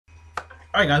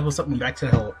Alright guys, what's up? I'm back to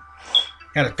the whole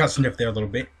had a custom diff there a little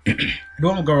bit. I do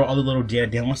want to go over all the little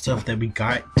download stuff that we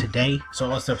got today. So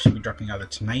all that stuff should be dropping either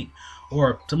tonight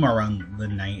or somewhere around the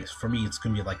night. For me, it's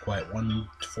gonna be like what 1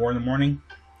 to 4 in the morning.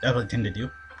 That's what I tend to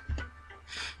do.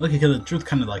 Look, because the truth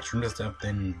kind of like shrinks stuff.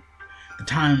 Then the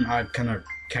time I kind of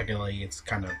calculate it's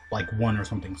kind of like 1 or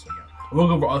something. So yeah, we'll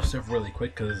go over all the stuff really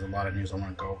quick because there's a lot of news I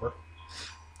want to go over.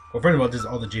 Well, first of all, this is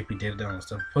all the JP data download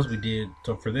stuff. Plus, we did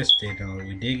so for this data download,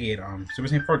 we did get Super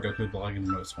Saiyan 4 Goku blogging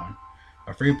the most one.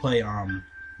 A free play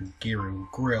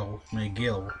Gil.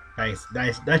 Nice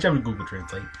job to Google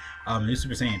Translate. New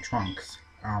Super Saiyan Trunks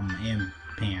and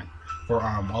Pan for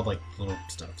all like little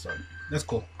stuff. So that's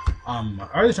cool.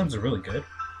 Our other Trunks are really good,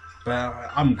 but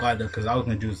I'm glad though because I was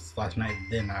gonna do this last night,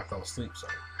 then I fell asleep. So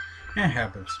yeah, it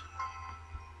happens.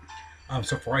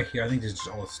 So for right here, I think this is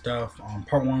just all the stuff.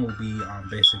 Part 1 will be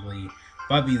basically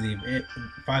 5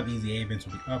 easy events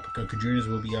will be up. Goku Juniors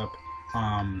will be up.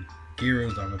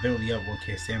 Gyro's event will be up.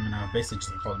 Okay, Stamina. Basically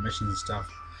just all the missions and stuff.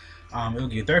 It'll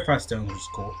give you 35 stones, which is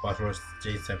cool. Boss Rush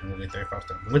J7 will get 35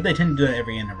 stones. What they tend to do at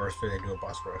every anniversary, they do a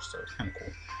boss rush, so it's kind of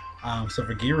cool. So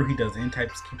for Gyro, he does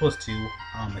N-types Ki +2,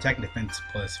 attack and defense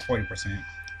plus 40%.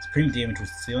 Supreme damage with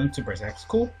ceiling super attacks,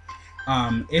 cool.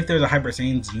 If there's a Hyper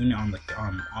Saiyan's unit on the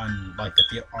on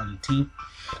the team,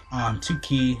 2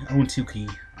 key, own 2 key,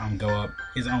 go up.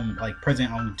 His own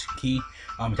present own 2 key,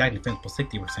 attack and defense plus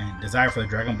 60%. Desire for the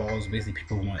Dragon Balls, basically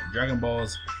people who want Dragon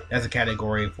Balls. That's a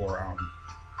category for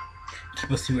Ki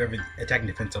 +2 every attack and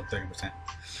defense up 30%.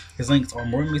 His links are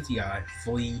More Meets the Eye,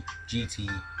 Flee, GT,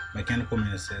 Mechanical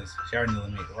Menaces, Shower and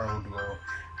Limit, Rival Duo.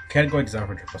 Category design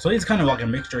for triple. So he's kind of like a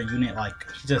mixture unit, like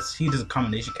he does a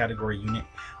combination category unit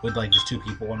with like just 2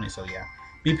 people on it. So yeah,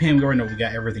 BPM we already know we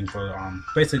got everything for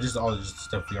basically just all the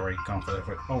stuff we already gone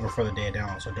over for the day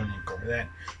down, so I don't need to go over that.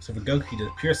 So for Goku, he does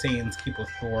Pure Saiyans, Ki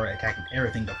 +4, attacking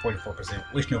everything to 44%,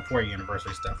 which no 4th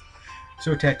anniversary stuff.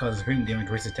 Super attack causes supreme damage,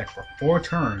 raise attack for 4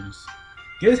 turns.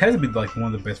 This has to be like one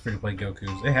of the best free to play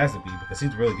Gokus. It has to be because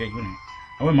he's a really good unit.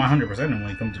 I went my 100% when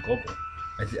it comes to global.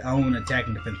 Own attack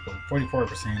and defense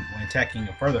 44% when attacking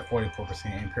a further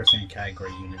 44% in Pure Saiyan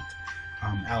category units.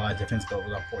 Allied defense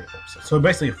goes up 44%. So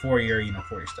basically 4-year,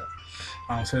 4-year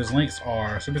stuff. So his links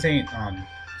are Super Saiyan,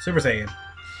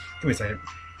 give me a second.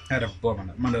 I had to blow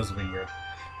my nose was being weird.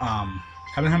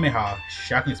 Kamehameha,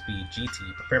 Shocking Speed,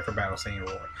 GT, Prepare for Battle, Saiyan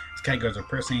Roar. His categories are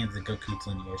Pure Saiyans and Goku's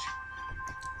lineage.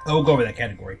 I will go over that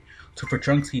category. So for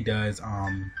Trunks, he does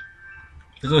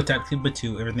physical attack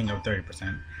 +2, everything up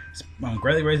 30%.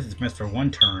 Greatly raises defense for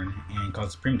 1 turn and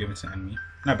causes supreme damage to the enemy.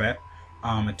 Not bad.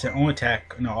 Start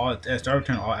of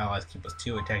turn, all allies Ki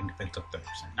 +2, attack and defense up 30%.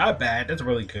 Not bad. That's a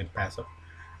really good passive.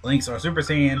 Links are Super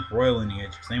Saiyan, Royal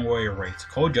Lineage, Saiyan Warrior Race,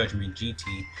 Cold Judgment,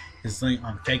 GT. His link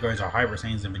categories are Hyper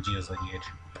Saiyans and Vegeta's lineage.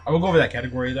 I will go over that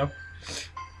category though.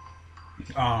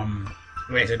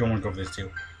 Wait, I don't want to go over this too.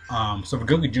 So for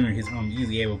Goku Jr., his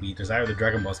easy A will be Desire the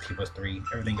Dragon Balls Ki +3,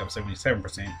 everything up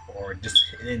 77%, or just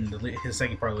in his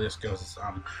second part of the list goes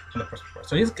on the first part.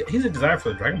 So he's a Desire for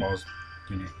the Dragon Balls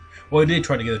unit. Well, he did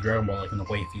try to get a Dragon Ball like in the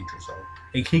way future, so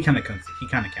he kind of counts.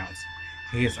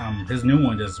 His new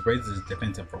one just raises his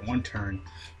defense up for 1 turn.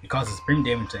 It causes supreme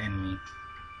damage to the enemy.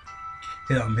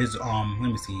 Let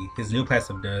me see. His new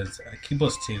passive does Ki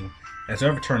 +2. As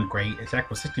every turn, great. Attack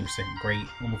was 60%, great.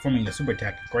 When performing a super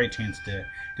attack, great chance to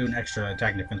do an extra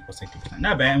attack and defense plus 60%.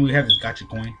 Not bad. And we have this gotcha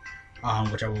coin,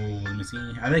 which I will, let me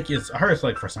see. I heard it's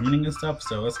like for summoning and stuff,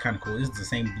 so that's kind of cool. This is the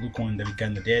same blue coin that we got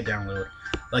in the dead download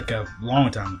like a long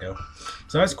time ago.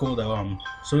 So that's cool though.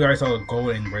 So we already saw the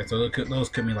gold and red, so those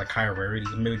could be like higher rarity.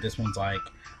 Maybe this one's like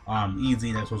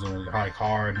easy, this one's like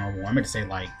hard, normal. I meant to say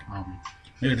like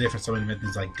maybe different summoning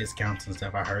methods like discounts and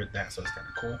stuff. I heard that, so it's kind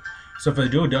of cool. So for the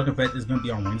dual Dokkan Fest, it's going to be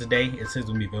on Wednesday. It says it's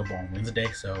going to be available on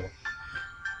Wednesday. So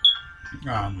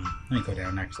let me go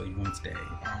down actually. Wednesday,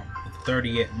 the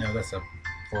 30th. No, that's up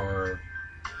for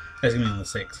that's going to be on the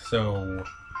 6th. So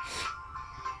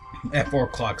at 4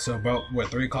 o'clock. So about what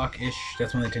 3 o'clock ish.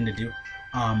 That's when they tend to do.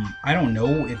 I don't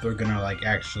know if they're gonna like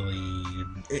actually.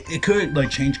 It could like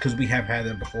change because we have had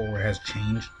it before where it has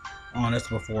changed on us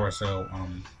before. So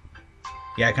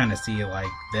yeah, I kind of see it like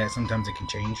that. Sometimes it can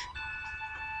change.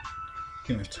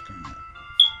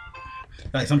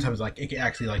 Like sometimes like it can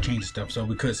actually like change stuff, so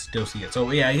we could still see it. So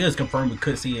yeah, it is confirmed we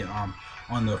could see it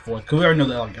on the 4th because we already know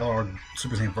that like our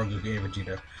Super Saiyan 4 Goku and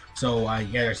Vegeta. So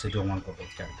yeah, I actually don't want to go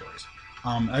those categories.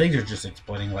 I think they're just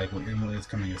exploiting like what is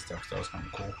coming and stuff, so it's kind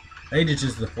of cool. I think it's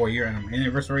just the 4-year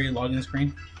anniversary login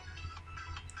screen.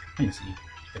 Let me see.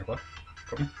 Get a what?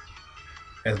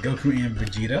 As Goku and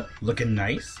Vegeta looking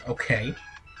nice. Okay,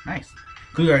 nice.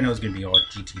 Clearly, I know it's gonna be all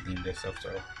GT themed and stuff,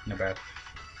 so not bad.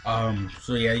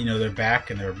 So yeah, you know, they're back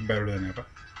and they're better than ever.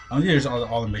 These are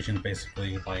all the missions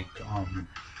basically for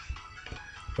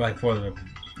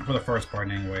the first part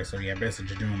anyway. So yeah, basically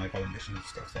just doing like all the missions and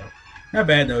stuff. So not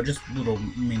bad though, just little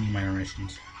mini minor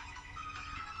missions.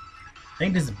 I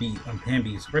think this is Pan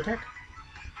B super attack.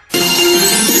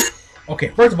 Okay,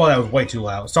 first of all, that was way too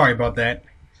loud. Sorry about that.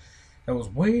 That was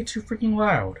way too freaking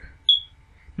loud.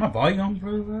 My volume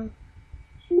really loud.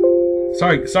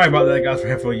 Sorry about that, guys, for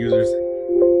headphone users.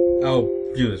 I'll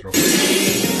do this real quick.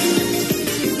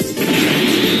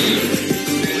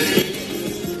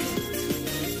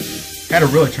 Had to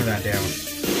really turn that down.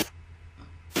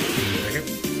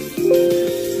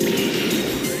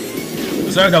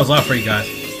 Sorry if that was loud for you guys.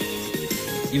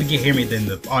 If you can hear me, then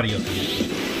the audio can be.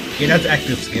 Yeah, that's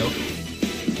active skill.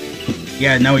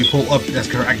 Yeah, now we pull up, that's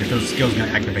her active skill is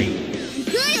gonna activate.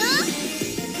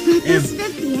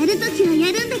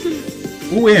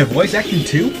 Ooh, yeah, voice acting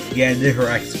too? Yeah, then her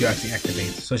active skill actually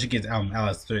activates. So she gets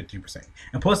allies 33%.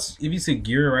 And plus, if you see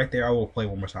Gira right there, I will play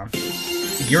one more time.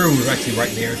 Gira was actually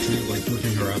right there too, like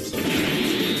boosting her up. So.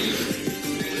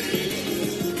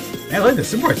 I like the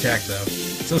super attack though.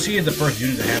 So she is the first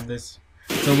unit to have this.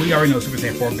 So we already know Super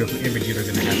Saiyan 4 Goku and Vegeta are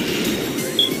gonna have it.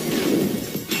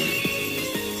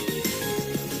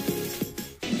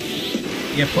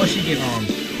 Yeah, plus she get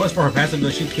plus for her passive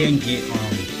ability she can get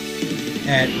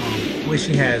where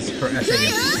she has her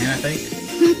SAS 10, I think.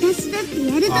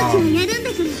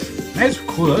 That's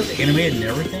cool, that's animated and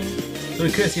everything. So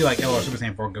we could see like LR Super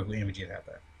Saiyan 4 Goku and Vegeta have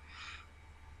that.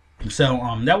 So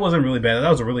that wasn't really bad, that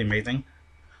was really amazing.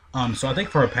 So I think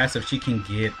for her passive she can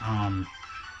get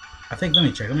I think, let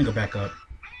me check, let me go back up.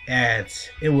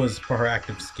 It was for her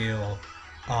active skill.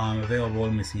 Available,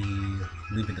 let me see,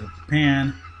 leave it to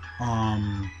Japan.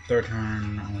 Third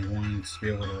turn, only one to be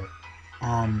able to,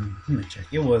 let me check,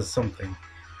 it was something.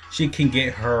 She can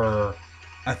get her,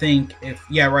 I think,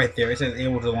 yeah, right there, it says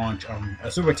able to launch,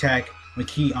 a super attack when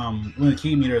the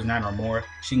key meter is 9 or more,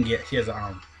 she has,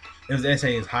 if the SA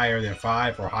is higher than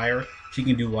 5 or higher, she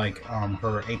can do, like,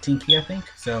 her 18 key, I think,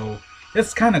 so,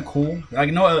 that's kind of cool.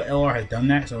 Like, no LR has done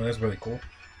that, so that's really cool.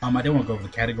 I didn't want to go over the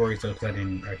categories, though, because I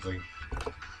didn't actually,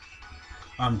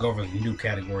 go over the new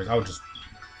categories. I would just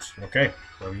okay,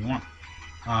 whatever you want.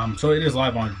 So it is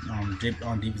live on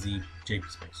DBZ JP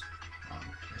Space.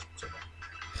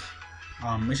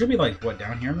 It should be like what,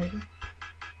 down here maybe?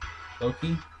 Low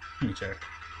key? Let me check.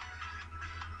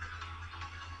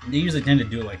 They usually tend to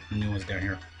do like the new ones down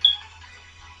here.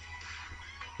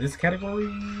 This category?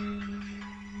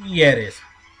 Yeah, it is.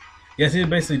 Yes, it's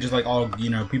basically just like all, you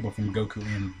know, people from Goku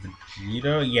and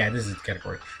Vegeta. Yeah, this is the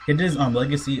category. It is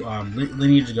legacy,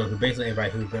 lineage of Goku. Basically,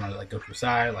 everybody who's been on like Goku's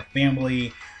side, like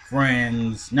family,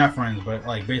 friends, not friends, but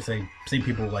like basically same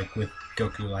people like with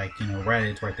Goku, like, you know,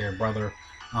 Raditz right there, brother.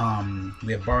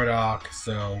 We have Bardock.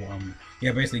 So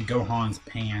yeah, basically Gohan's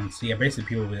Pan. So yeah, basically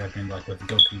people that have been like with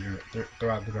Goku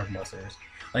throughout the Dragon Ball series.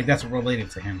 Like, that's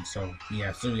related to him, so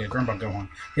yeah, Grandpa Gohan.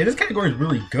 Yeah, this category is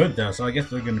really good, though, so I guess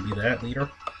they're going to be that leader.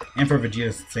 And for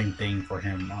Vegeta, same thing for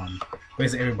him.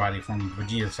 Basically everybody from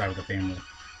Vegeta's side of the family.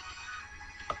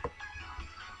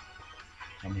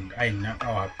 I mean,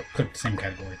 I clicked the same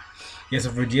category. Yeah, so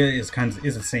Vegeta is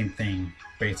the same thing,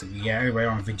 basically. Yeah, everybody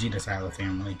on Vegeta's side of the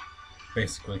family,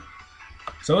 basically.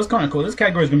 So it's kind of cool. This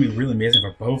category is going to be really amazing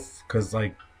for both, because,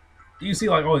 like, you see,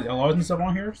 like, all these LRs and stuff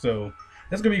on here, so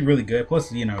that's going to be really good.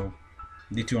 Plus, you know,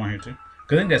 the two on here, too.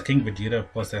 Because I think that's King Vegeta,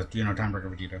 plus that's, you know, Timebreaker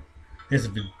Vegeta.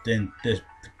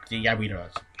 Yeah, we know.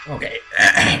 Okay.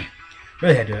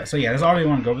 Really had to do that. So, yeah, that's all we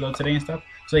want to go over, though, today and stuff.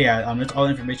 So, yeah, that's all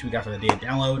the information we got for the day of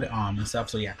download, and stuff.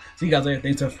 So, yeah. See you guys later.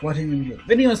 Thanks for watching the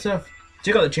video and stuff.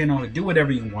 Check out the channel. Do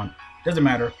whatever you want. Doesn't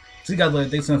matter. See you guys later.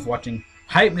 Thanks so much for watching.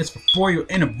 Hype this for 4-year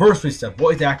anniversary stuff.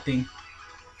 Voice acting.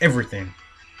 Everything.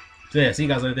 So, yeah, see you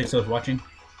guys later. Thanks so much for watching.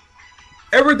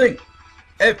 Everything.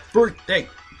 Everything.